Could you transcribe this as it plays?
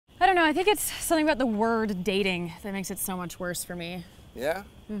I think it's something about the word dating that makes it so much worse for me. Yeah?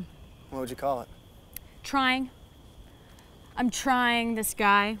 What would you call it? Trying. I'm trying this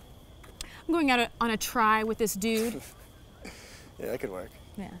guy. I'm going out on a try with this dude. Yeah, that could work.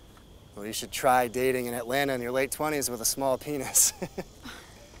 Yeah. Well, you should try dating in Atlanta in your late 20s with a small penis.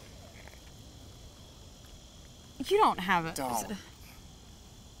 You don't have a... Don't.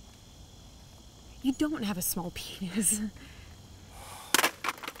 You don't have a small penis.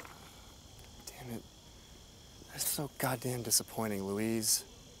 Damn it. That's so goddamn disappointing, Louise.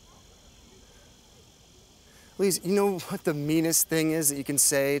 Louise, you know what the meanest thing is that you can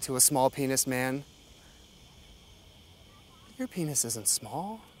say to a small penis man? Your penis isn't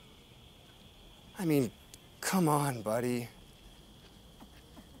small. I mean, come on, buddy.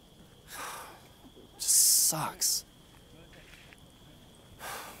 Just sucks.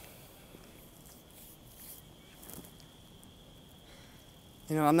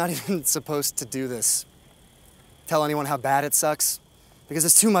 You know, I'm not even supposed to do this. Tell anyone how bad it sucks, because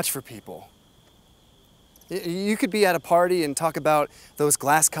it's too much for people. You could be at a party and talk about those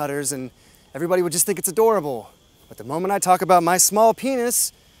glass cutters and everybody would just think it's adorable. But the moment I talk about my small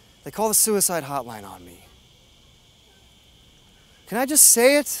penis, they call the suicide hotline on me. Can I just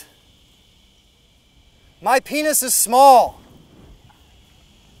say it? My penis is small.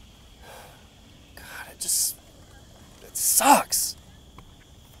 God, it sucks.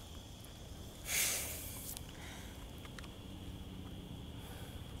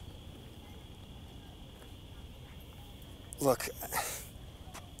 Look,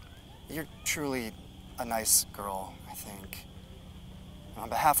 you're truly a nice girl, I think. On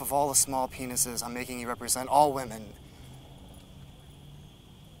behalf of all the small penises, I'm making you represent all women.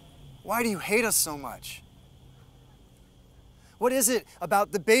 Why do you hate us so much? What is it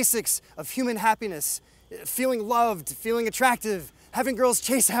about the basics of human happiness, feeling loved, feeling attractive, having girls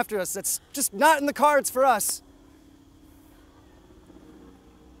chase after us, that's just not in the cards for us?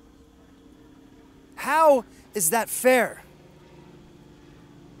 How is that fair?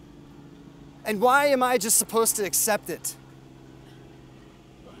 And why am I just supposed to accept it?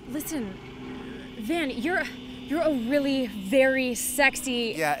 Listen, Van, you're a really very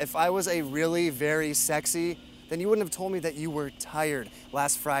sexy... Yeah, if I was a really very sexy, then you wouldn't have told me that you were tired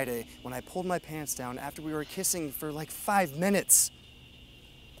last Friday when I pulled my pants down after we were kissing for like 5 minutes.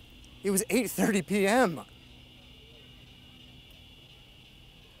 It was 8:30 p.m.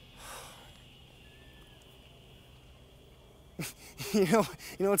 You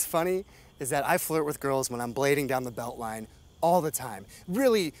know what's funny? Is that I flirt with girls when I'm blading down the belt line all the time.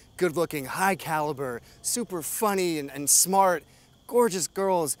 Really good looking, high caliber, super funny and smart, gorgeous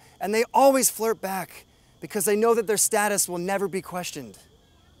girls. And they always flirt back because they know that their status will never be questioned.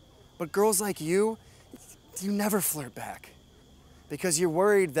 But girls like you never flirt back because you're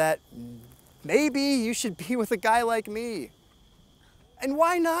worried that maybe you should be with a guy like me. And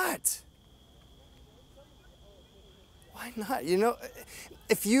why not? Why not? You know,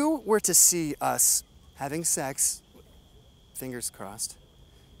 if you were to see us having sex, fingers crossed,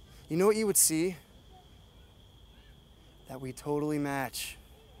 you know what you would see? That we totally match.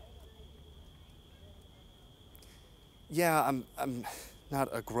 Yeah, I'm not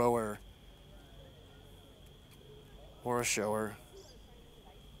a grower or a shower,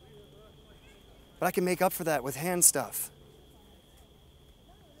 but I can make up for that with hand stuff.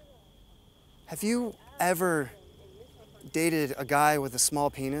 Have you ever dated a guy with a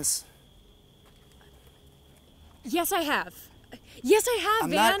small penis? Yes, I have. Yes, I have, I'm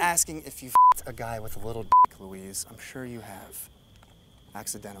Van. not asking if you've f***ed a guy with a little dick, Louise. I'm sure you have.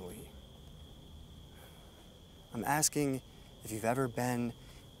 Accidentally. I'm asking if you've ever been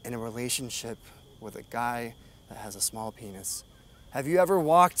in a relationship with a guy that has a small penis. Have you ever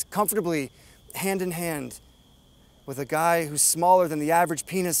walked comfortably, hand in hand, with a guy who's smaller than the average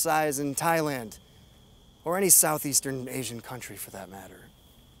penis size in Thailand? Or any Southeastern Asian country, for that matter.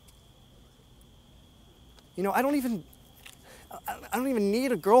 You know, I don't even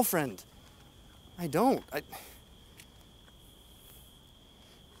need a girlfriend. I don't.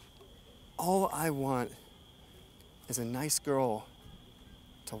 All I want is a nice girl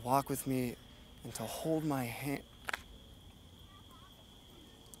to walk with me and to hold my hand.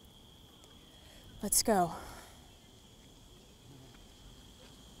 Let's go.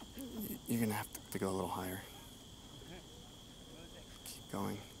 You're gonna have to go a little higher. Keep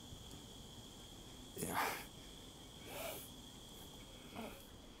going. Yeah.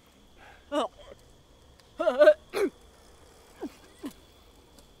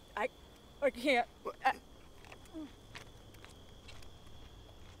 I can't.